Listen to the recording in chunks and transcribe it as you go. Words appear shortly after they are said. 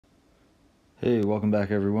Hey, welcome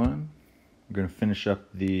back everyone. We're going to finish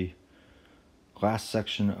up the last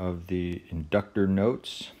section of the inductor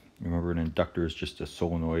notes. Remember, an inductor is just a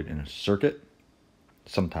solenoid in a circuit,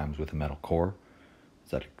 sometimes with a metal core.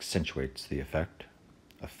 That accentuates the effect,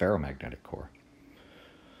 a ferromagnetic core.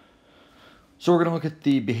 So we're going to look at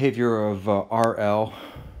the behavior of RL,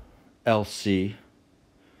 LC,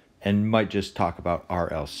 and might just talk about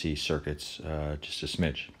RLC circuits just a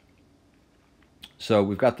smidge. So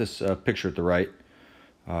we've got this picture at the right,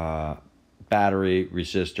 battery,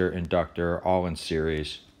 resistor, inductor, all in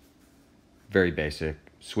series, very basic.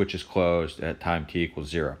 Switch is closed at time t equals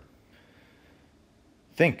 0.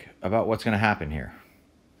 Think about what's going to happen here.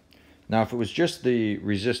 Now, if it was just the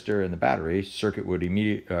resistor and the battery,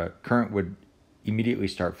 current would immediately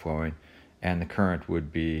start flowing, and the current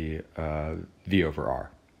would be V over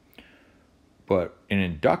R. But an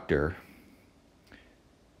inductor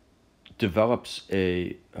develops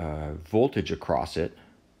a voltage across it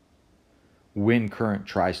when current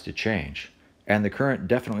tries to change. And the current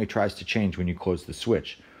definitely tries to change when you close the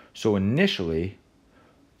switch. So initially,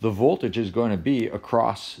 the voltage is going to be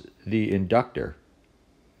across the inductor,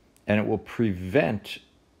 and it will prevent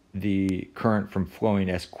the current from flowing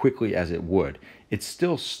as quickly as it would. It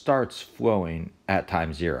still starts flowing at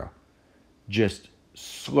time 0, just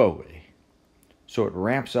slowly. So it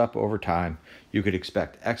ramps up over time. You could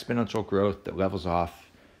expect exponential growth that levels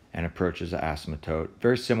off and approaches the asymptote,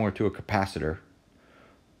 very similar to a capacitor.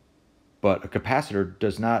 But a capacitor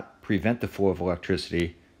does not prevent the flow of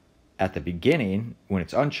electricity at the beginning when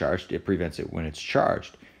it's uncharged. It prevents it when it's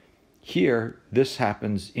charged. Here, this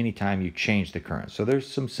happens anytime you change the current. So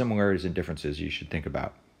there's some similarities and differences you should think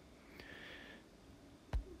about.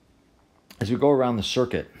 As we go around the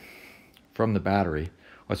circuit from the battery,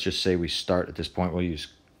 let's just say we start at this point. We'll use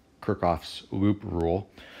Kirchhoff's loop rule.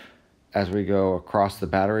 As we go across the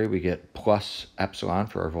battery, we get plus epsilon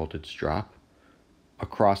for our voltage drop.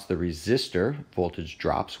 Across the resistor, voltage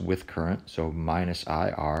drops with current, so minus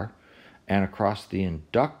IR. And across the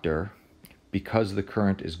inductor, because the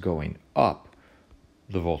current is going up,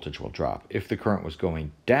 the voltage will drop. If the current was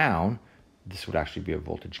going down, this would actually be a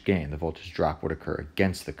voltage gain. The voltage drop would occur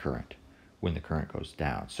against the current when the current goes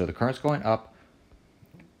down. So the current's going up,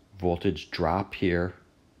 voltage drop here,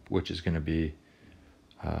 which is going to be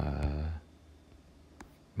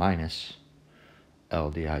minus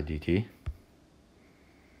L di dt.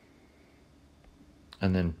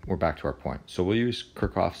 And then we're back to our point. So we'll use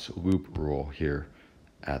Kirchhoff's loop rule here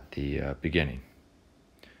at the beginning.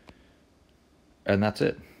 And that's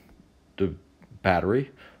it. The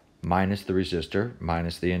battery minus the resistor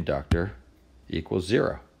minus the inductor equals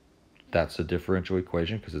 0. That's a differential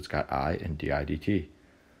equation because it's got I and di dt.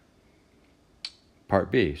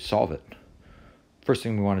 Part B, solve it. First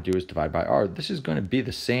thing we want to do is divide by R. This is going to be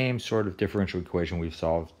the same sort of differential equation we've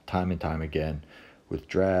solved time and time again with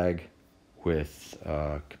drag, with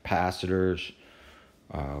capacitors.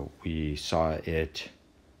 We saw it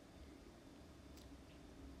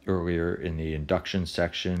earlier in the induction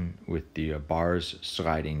section with the bars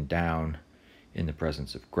sliding down in the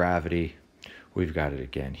presence of gravity. We've got it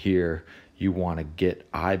again here. You want to get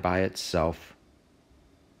I by itself,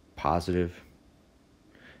 positive,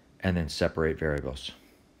 and then separate variables.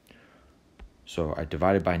 So I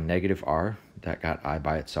divided by negative R. That got I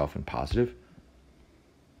by itself and positive.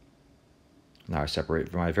 Now I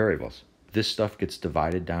separate my variables. This stuff gets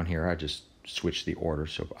divided down here. I just switch the order,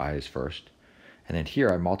 so I is first. And then here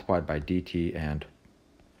I multiplied by dt and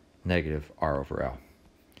negative R over L.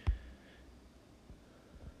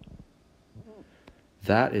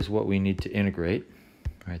 That is what we need to integrate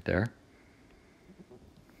right there,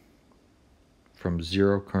 from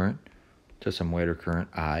 0 current to some later current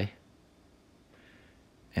I.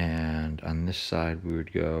 And on this side, we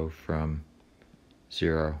would go from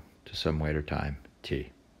 0 to some later time, t.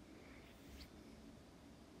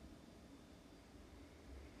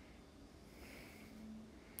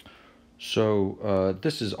 So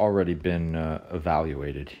this has already been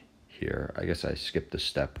evaluated here. I guess I skipped the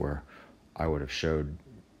step where I would have showed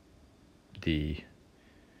the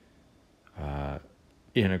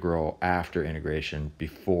integral after integration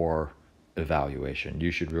before evaluation.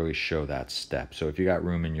 You should really show that step. So if you got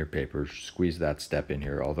room in your paper, squeeze that step in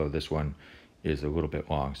here, although this one is a little bit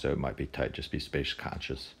long, so it might be tight. Just be space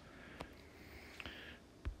conscious.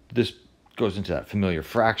 This goes into that familiar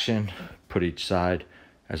fraction. Put each side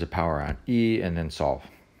as a power on E and then solve.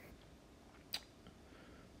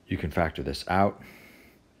 You can factor this out.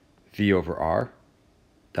 V over R,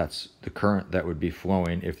 that's the current that would be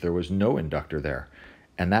flowing if there was no inductor there.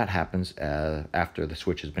 And that happens after the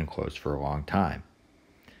switch has been closed for a long time.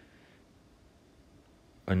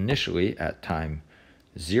 initially at time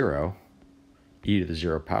 0, e to the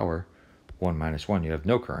 0 power, 1 minus 1, you have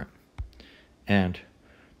no current. And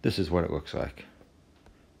this is what it looks like.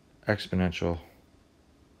 Exponentially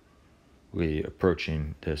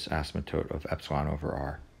approaching this asymptote of epsilon over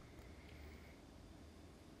r.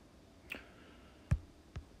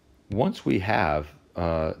 Once we have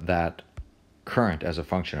that current as a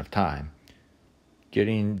function of time,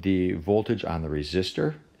 getting the voltage on the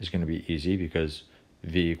resistor is going to be easy because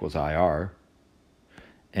V equals IR.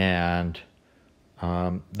 And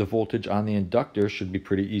the voltage on the inductor should be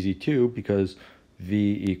pretty easy too because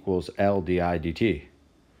V equals L di dt.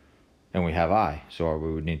 And we have I, so all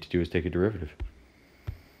we would need to do is take a derivative.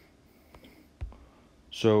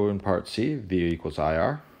 So in part C, V equals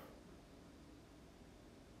IR.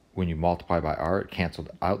 When you multiply by R, it canceled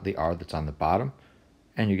out the R that's on the bottom,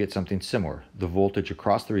 and you get something similar. The voltage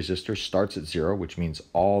across the resistor starts at 0, which means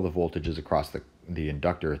all the voltage is across the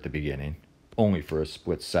inductor at the beginning, only for a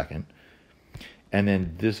split second. And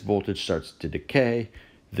then this voltage starts to decay,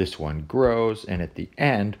 this one grows, and at the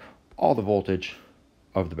end, all the voltage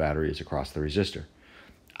of the battery is across the resistor.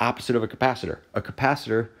 Opposite of a capacitor. A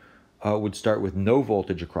capacitor would start with no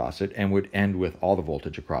voltage across it and would end with all the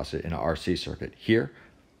voltage across it in an RC circuit. Here,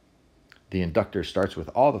 the inductor starts with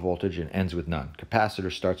all the voltage and ends with none.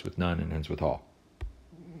 Capacitor starts with none and ends with all.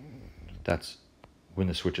 That's when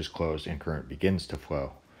the switch is closed and current begins to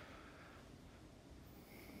flow.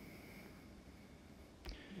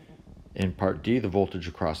 In part D, the voltage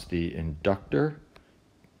across the inductor,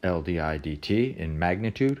 L di dt in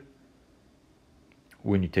magnitude.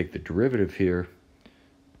 When you take the derivative here,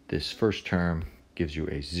 this first term gives you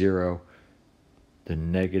a 0. The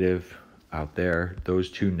negative out there, those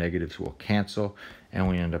two negatives will cancel, and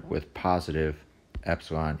we end up with positive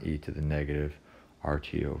epsilon e to the negative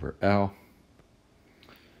RT over L.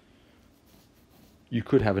 You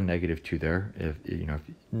could have a negative 2 there. If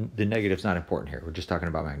the negative's not important here. We're just talking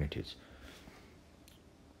about magnitudes.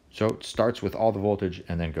 So it starts with all the voltage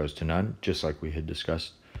and then goes to none, just like we had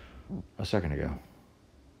discussed a second ago.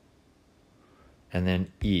 And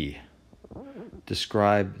then E.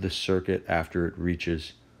 Describe the circuit after it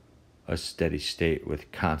reaches a steady state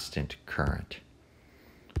with constant current.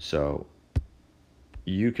 So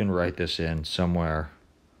you can write this in somewhere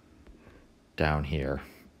down here.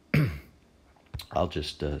 I'll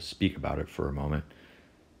just speak about it for a moment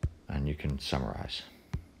and you can summarize.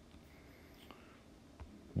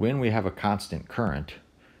 When we have a constant current,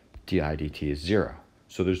 di dt is 0.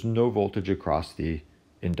 So there's no voltage across the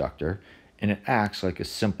inductor, and it acts like a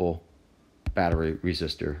simple battery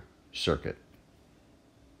resistor circuit.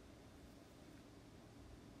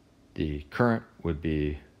 The current would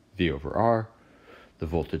be V over R. The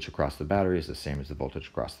voltage across the battery is the same as the voltage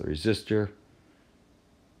across the resistor.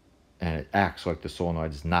 And it acts like the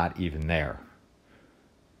solenoid is not even there.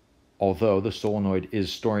 Although the solenoid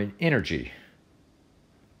is storing energy,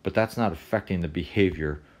 but that's not affecting the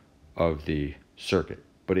behavior of the circuit.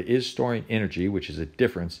 But it is storing energy, which is a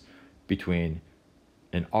difference between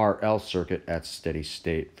an RL circuit at steady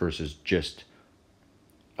state versus just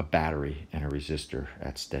a battery and a resistor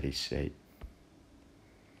at steady state.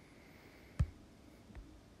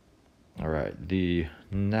 All right, the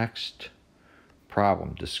next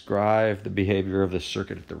problem. Describe the behavior of the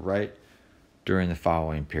circuit at the right during the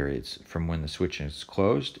following periods, from when the switch is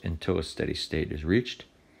closed until a steady state is reached,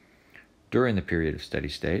 during the period of steady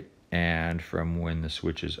state, and from when the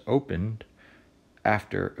switch is opened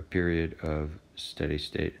after a period of steady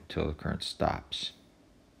state until the current stops.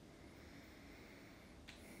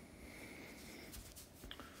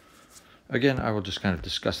 Again, I will just kind of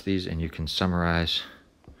discuss these and you can summarize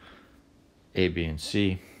A, B, and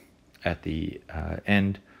C. At the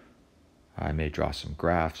end, I may draw some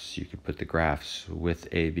graphs. You could put the graphs with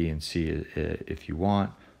A, B, and C if you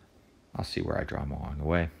want. I'll see where I draw them along the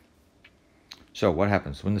way. So what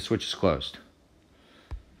happens when the switch is closed?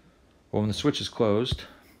 Well, when the switch is closed,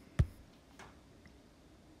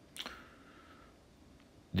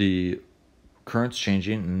 the current's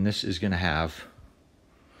changing, and this is going to have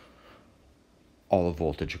all the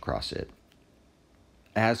voltage across it.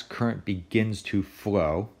 As current begins to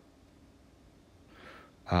flow,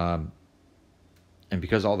 and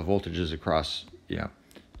because all the voltage is across,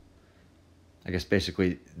 I guess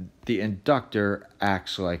basically the inductor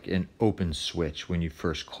acts like an open switch when you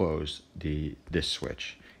first close this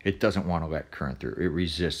switch. It doesn't want to let current through. It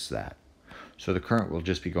resists that. So the current will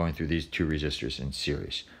just be going through these two resistors in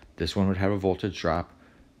series. This one would have a voltage drop.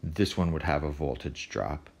 This one would have a voltage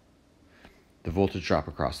drop. The voltage drop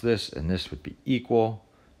across this and this would be equal.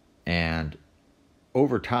 And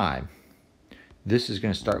over time, this is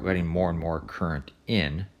going to start letting more and more current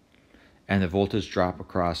in, and the voltage drop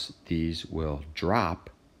across these will drop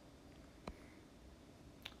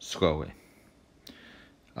slowly.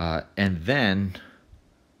 And then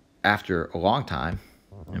after a long time,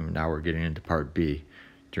 and now we're getting into part B,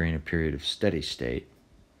 during a period of steady state,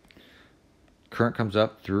 current comes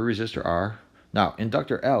up through resistor R. Now,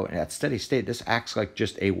 inductor L, at steady state, this acts like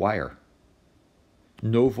just a wire.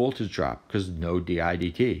 No voltage drop, because no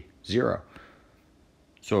di/dt, 0.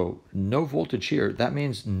 So no voltage here, that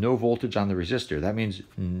means no voltage on the resistor. That means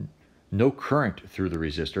no current through the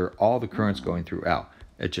resistor. All the current's going through L.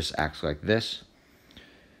 It just acts like this,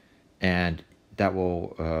 and that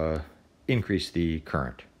will increase the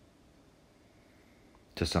current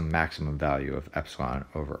to some maximum value of epsilon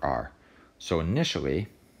over R. So initially,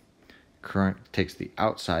 current takes the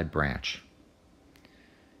outside branch,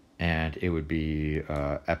 and it would be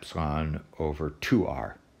epsilon over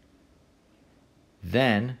 2R.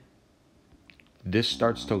 Then this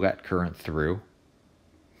starts to let current through.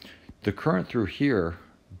 The current through here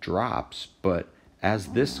drops, but as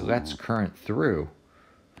this lets current through,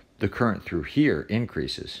 the current through here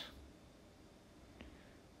increases.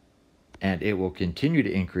 And it will continue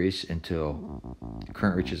to increase until the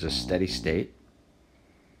current reaches a steady state.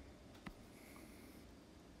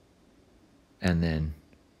 And then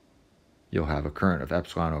you'll have a current of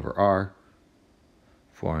epsilon over R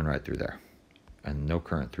flowing right through there, and no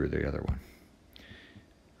current through the other one.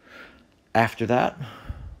 After that,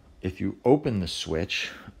 if you open the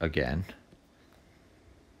switch again,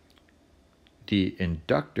 the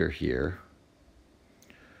inductor here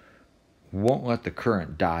won't let the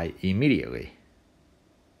current die immediately.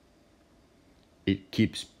 It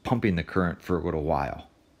keeps pumping the current for a little while,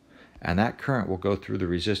 and that current will go through the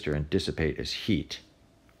resistor and dissipate as heat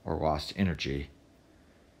or lost energy,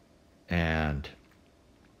 and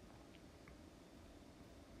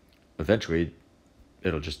eventually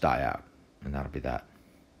it'll just die out, and that'll be that.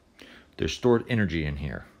 There's stored energy in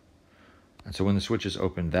here, and so when the switch is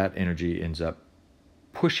open, that energy ends up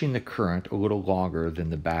pushing the current a little longer than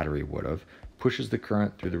the battery would have, pushes the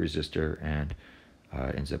current through the resistor, and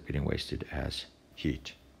ends up getting wasted as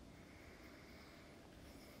heat.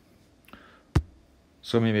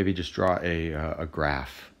 So let me maybe just draw a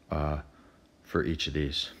graph for each of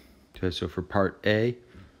these. Okay, so for part A,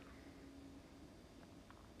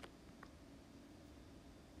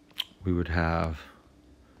 we would have,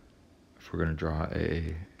 if we're going to draw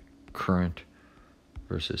a current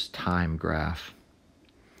versus time graph,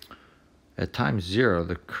 at time 0,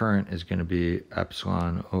 the current is going to be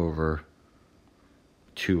epsilon over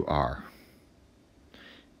 2R.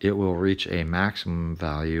 It will reach a maximum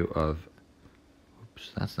value of,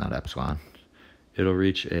 oops, that's not epsilon. It'll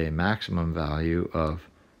reach a maximum value of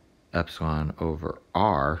epsilon over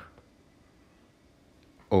R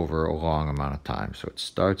over a long amount of time. So it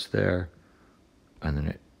starts there, and then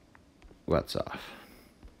it lets off.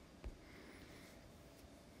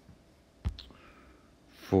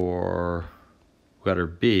 For letter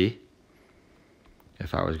B,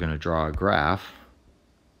 if I was going to draw a graph,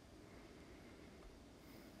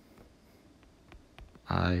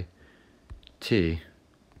 IT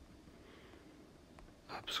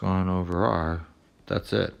epsilon over R,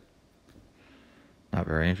 that's it. Not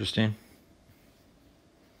very interesting.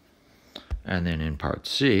 And then in part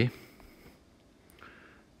C,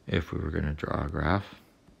 if we were going to draw a graph,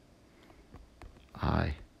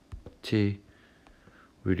 IT,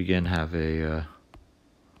 we'd again have a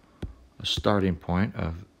starting point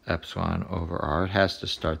of epsilon over R. It has to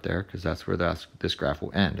start there because that's where this graph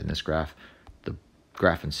will end. And this graph, the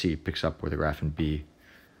graph in C picks up where the graph in B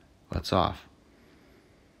lets off.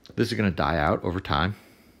 This is going to die out over time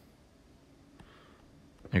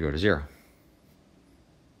and go to 0.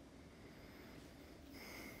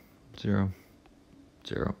 0,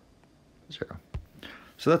 0, 0.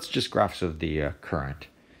 So that's just graphs of the current.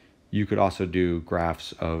 You could also do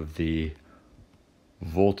graphs of the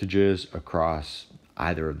voltages across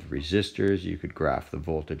either of the resistors. You could graph the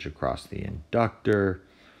voltage across the inductor.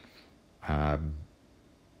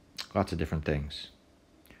 Lots of different things.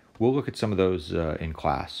 We'll look at some of those in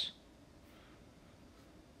class.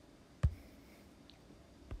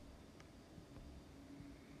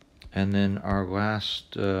 And then our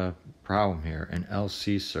last problem here, an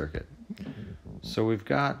LC circuit. So we've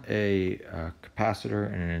got a capacitor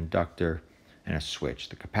and an inductor and a switch.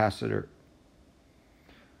 The capacitor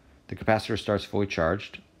starts fully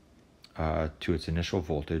charged to its initial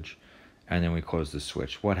voltage, and then we close the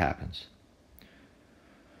switch. What happens?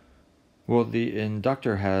 Well, the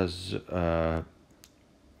inductor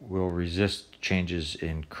will resist changes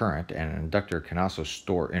in current, and an inductor can also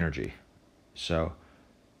store energy. So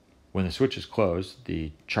when the switch is closed,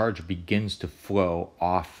 the charge begins to flow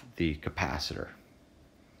off the capacitor,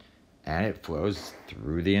 and it flows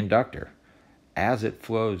through the inductor. As it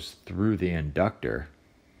flows through the inductor,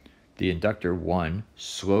 one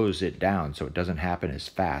slows it down so it doesn't happen as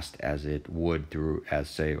fast as it would through, as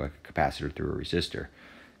say, like a capacitor through a resistor.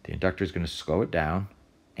 The inductor is going to slow it down,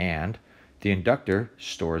 and the inductor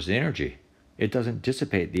stores the energy. It doesn't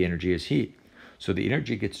dissipate the energy as heat. So the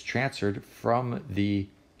energy gets transferred from the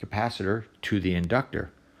capacitor to the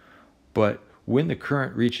inductor. But when the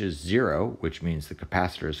current reaches zero, which means the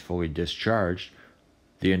capacitor is fully discharged,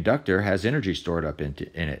 the inductor has energy stored up in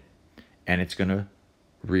it, and it's going to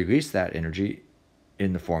release that energy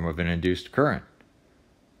in the form of an induced current.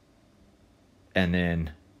 And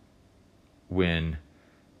then when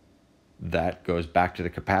that goes back to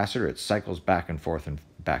the capacitor, it cycles back and forth and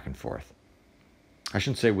back and forth. I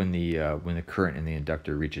shouldn't say when the current in the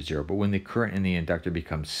inductor reaches zero, but when the current in the inductor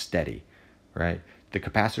becomes steady, right? The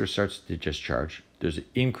capacitor starts to discharge. There's an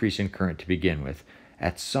increase in current to begin with.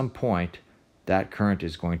 At some point, that current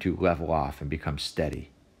is going to level off and become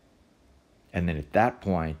steady. And then at that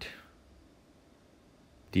point,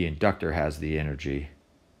 the inductor has the energy.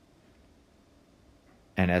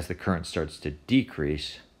 And as the current starts to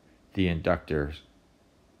decrease, the inductor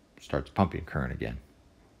starts pumping current again.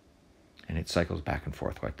 And it cycles back and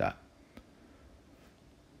forth like that.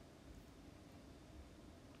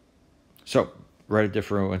 So, write a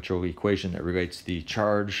differential equation that relates the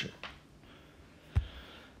charge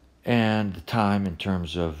and the time in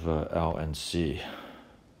terms of L and C.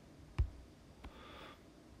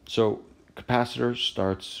 So, capacitor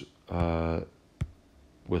starts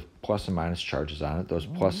with plus and minus charges on it. Those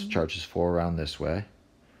plus charges flow around this way.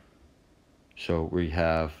 So we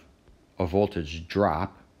have a voltage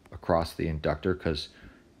drop across the inductor because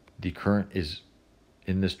the current is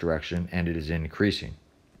in this direction and it is increasing.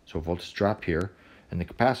 So voltage drop here, and the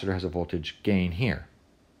capacitor has a voltage gain here.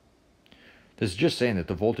 This is just saying that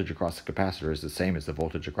the voltage across the capacitor is the same as the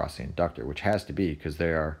voltage across the inductor, which has to be because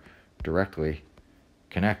they are directly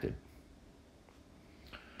connected.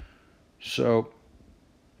 So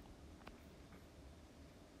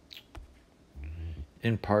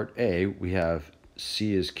in part A, we have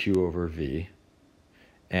C is Q over V,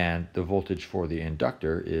 and the voltage for the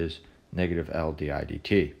inductor is negative L di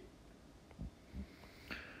dt.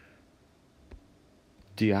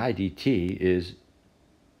 Di dt is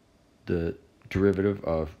the derivative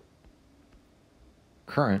of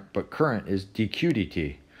current, but current is dq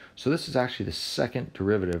dt. So this is actually the second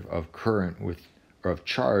derivative of current of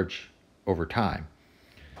charge over time.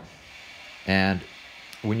 And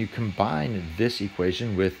when you combine this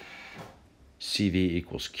equation with CV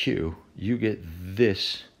equals Q, you get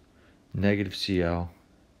this negative CL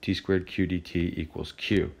T squared Q dt equals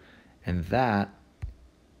Q. And that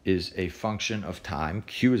is a function of time.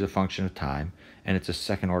 Q is a function of time, and it's a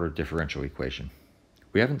second order differential equation.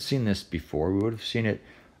 We haven't seen this before. We would have seen it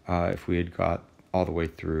if we had got all the way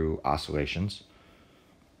through oscillations.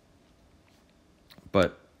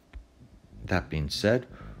 But that being said,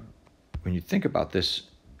 when you think about this,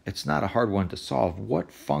 it's not a hard one to solve.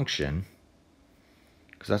 What function,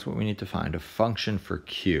 because that's what we need to find, a function for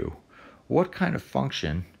Q. What kind of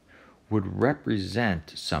function would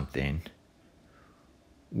represent something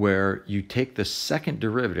where you take the second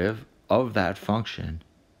derivative of that function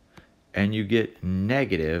and you get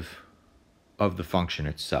negative of the function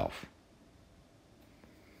itself?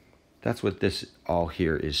 That's what this all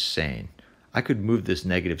here is saying. I could move this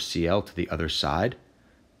negative CL to the other side,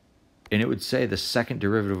 and it would say the second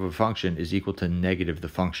derivative of a function is equal to negative the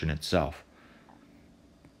function itself.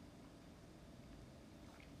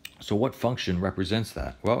 So what function represents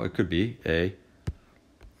that? Well, it could be a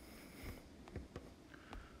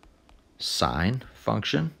sine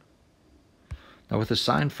function. Now with a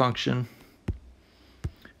sine function,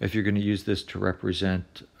 if you're going to use this to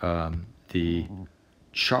represent the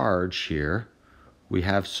charge here, we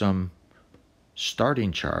have some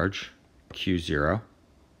starting charge, Q0,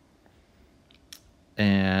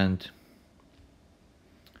 and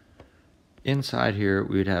inside here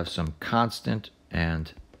we would have some constant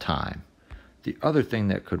and time. The other thing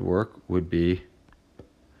that could work would be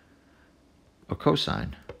a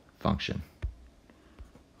cosine function,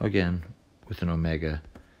 again with an omega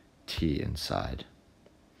t inside.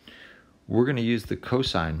 We're going to use the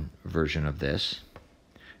cosine version of this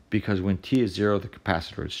because when t is 0, the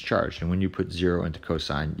capacitor is charged, and when you put 0 into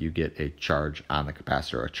cosine, you get a charge on the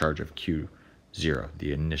capacitor, a charge of Q0,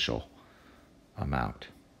 the initial amount.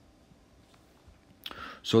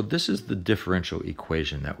 So this is the differential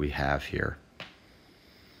equation that we have here.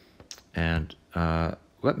 And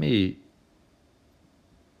let me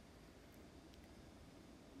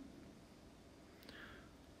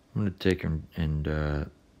I'm going to take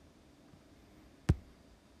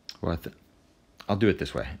well, I'll do it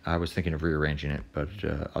this way. I was thinking of rearranging it, but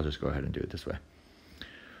I'll just go ahead and do it this way.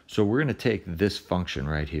 So we're going to take this function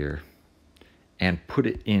right here and put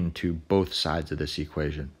it into both sides of this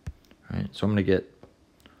equation. All right? So I'm going to get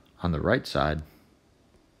on the right side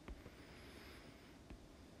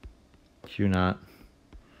Q naught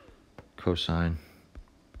cosine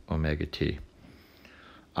omega t.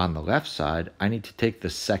 On the left side, I need to take the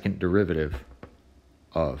second derivative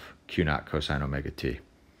of Q naught cosine omega t.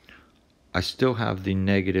 I still have the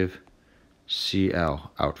negative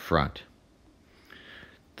CL out front.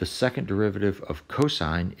 The second derivative of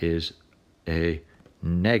cosine is a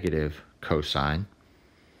negative cosine.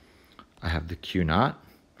 I have the Q naught,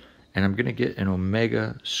 and I'm going to get an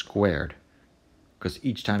omega squared, because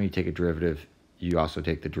each time you take a derivative, you also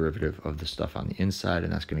take the derivative of the stuff on the inside,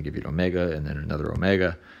 and that's going to give you an omega, and then another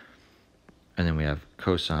omega, and then we have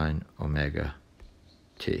cosine omega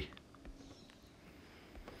t.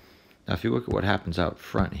 Now, if you look at what happens out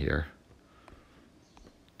front here,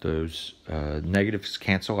 those negatives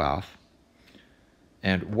cancel off.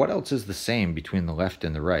 And what else is the same between the left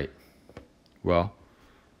and the right? Well,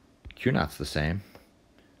 Q naught's the same.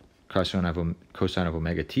 Cosine of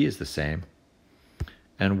omega t is the same.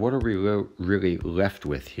 And what are we really left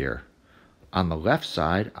with here? On the left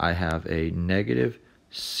side, I have a negative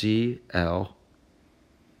CL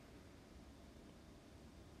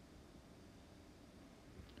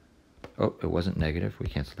oh, it wasn't negative. We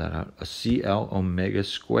canceled that out. A CL omega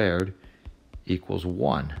squared equals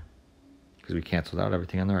 1, because we canceled out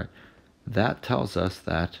everything on the right. That tells us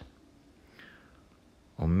that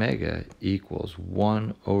omega equals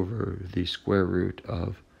 1 over the square root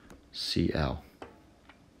of CL.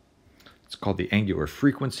 It's called the angular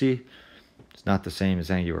frequency. It's not the same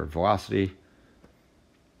as angular velocity.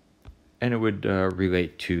 And it would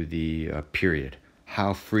relate to the period,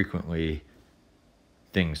 how frequently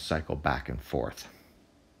things cycle back and forth.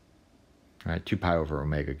 All right, 2 pi over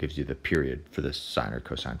omega gives you the period for this sine or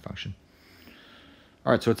cosine function.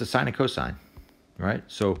 All right, so it's a sine and cosine, right?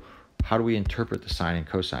 So how do we interpret the sine and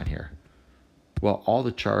cosine here? Well, all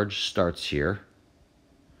the charge starts here,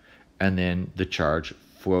 and then the charge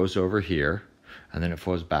flows over here, and then it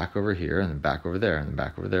flows back over here, and then back over there, and then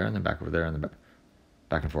back over there, and then back over there, and then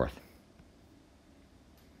back and forth.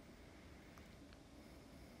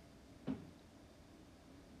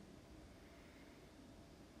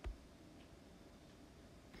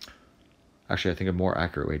 Actually, I think a more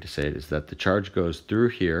accurate way to say it is that the charge goes through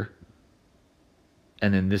here,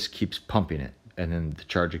 and then this keeps pumping it, and then the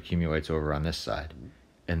charge accumulates over on this side.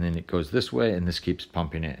 And then it goes this way, and this keeps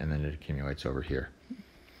pumping it, and then it accumulates over here.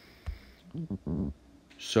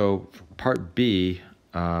 So part B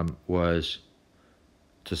was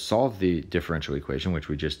to solve the differential equation, which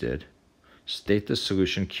we just did, state the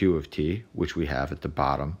solution Q of t, which we have at the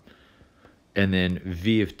bottom, and then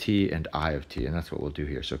V of t and I of t, and that's what we'll do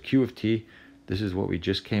here. So Q of t, this is what we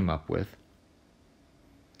just came up with.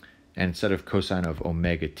 And instead of cosine of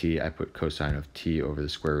omega t, I put cosine of t over the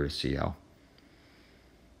square root of CL.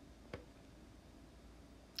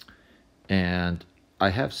 And I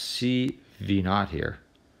have C V naught here,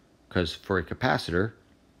 because for a capacitor,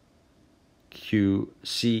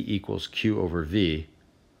 C equals Q over V,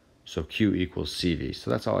 so Q equals CV. So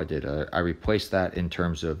that's all I did. I replaced that in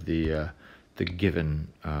terms of the given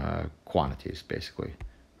quantities, basically,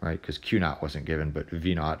 right? Because Q naught wasn't given, but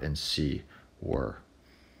V naught and C were.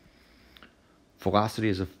 Velocity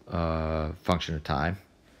is a function of time.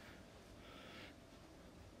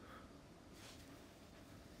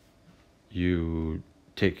 You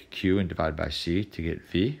take Q and divide by C to get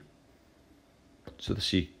V. So the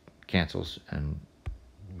C cancels, and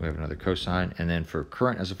we have another cosine. And then for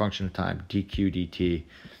current as a function of time, dq dt,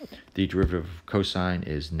 the derivative of cosine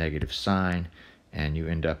is negative sine, and you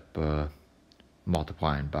end up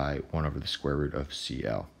multiplying by 1 over the square root of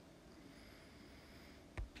CL.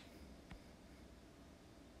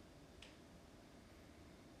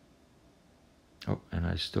 Oh, and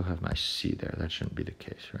I still have my C there. That shouldn't be the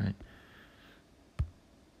case, right?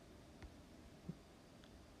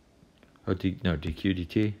 Oh, no, dq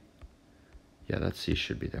dt? Yeah, that C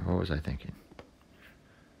should be there. What was I thinking?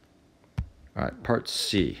 All right, part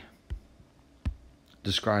C.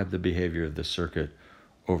 Describe the behavior of the circuit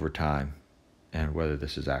over time and whether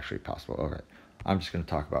this is actually possible. All right, I'm just going to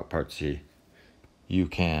talk about part C. You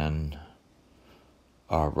can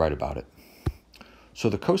write about it. So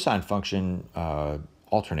the cosine function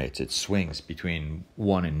alternates. It swings between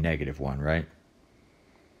 1 and -1, right?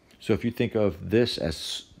 So if you think of this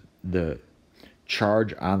as the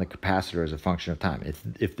charge on the capacitor as a function of time,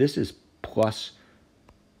 if this is plus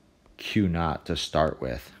Q naught to start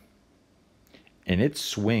with, and it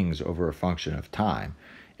swings over a function of time,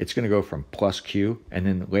 it's going to go from plus Q, and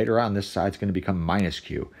then later on this side's going to become minus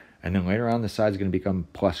Q, and then later on this side's going to become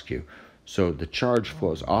plus Q. So the charge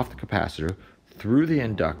flows off the capacitor through the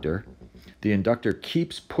inductor. The inductor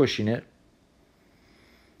keeps pushing it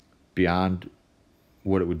beyond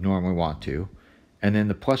what it would normally want to, and then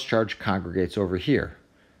the plus charge congregates over here,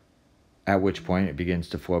 at which point it begins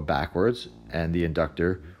to flow backwards, and the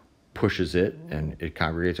inductor pushes it and it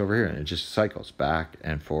congregates over here, and it just cycles back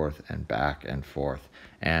and forth and back and forth.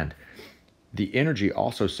 And the energy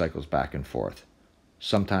also cycles back and forth.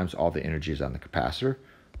 Sometimes all the energy is on the capacitor,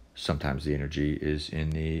 sometimes the energy is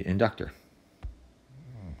in the inductor.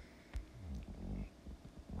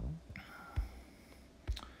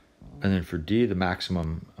 And then for D, the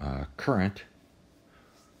maximum current,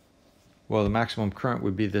 well, the maximum current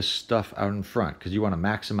would be this stuff out in front, because you want to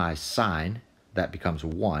maximize sine. That becomes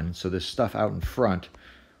 1. So this stuff out in front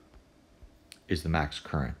is the max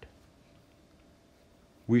current.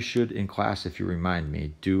 We should, in class, if you remind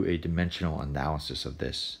me, do a dimensional analysis of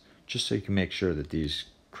this, just so you can make sure that these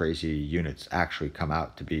crazy units actually come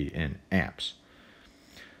out to be in amps.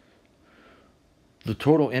 The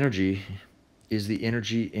total energy is the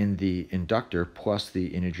energy in the inductor plus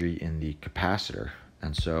the energy in the capacitor.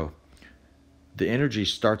 And so the energy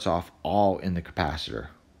starts off all in the capacitor,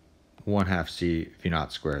 1/2 C V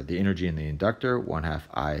naught squared. The energy in the inductor, 1/2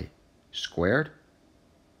 I squared.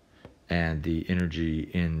 And the energy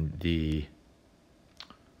in the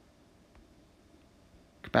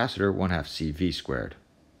capacitor, 1/2 CV squared.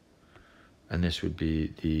 And this would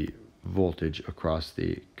be the voltage across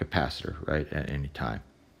the capacitor, right, at any time.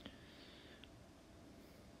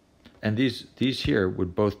 And these here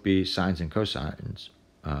would both be sines and cosines,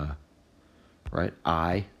 right?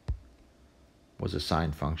 I was a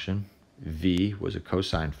sine function. V was a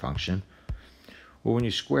cosine function. Well, when you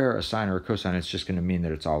square a sine or a cosine, it's just going to mean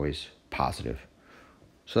that it's always positive.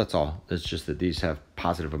 So that's all. It's just that these have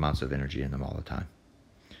positive amounts of energy in them all the time.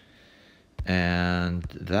 And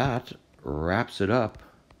that wraps it up.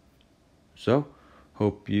 So,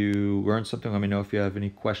 hope you learned something. Let me know if you have any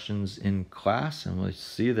questions in class, and we'll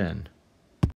see you then.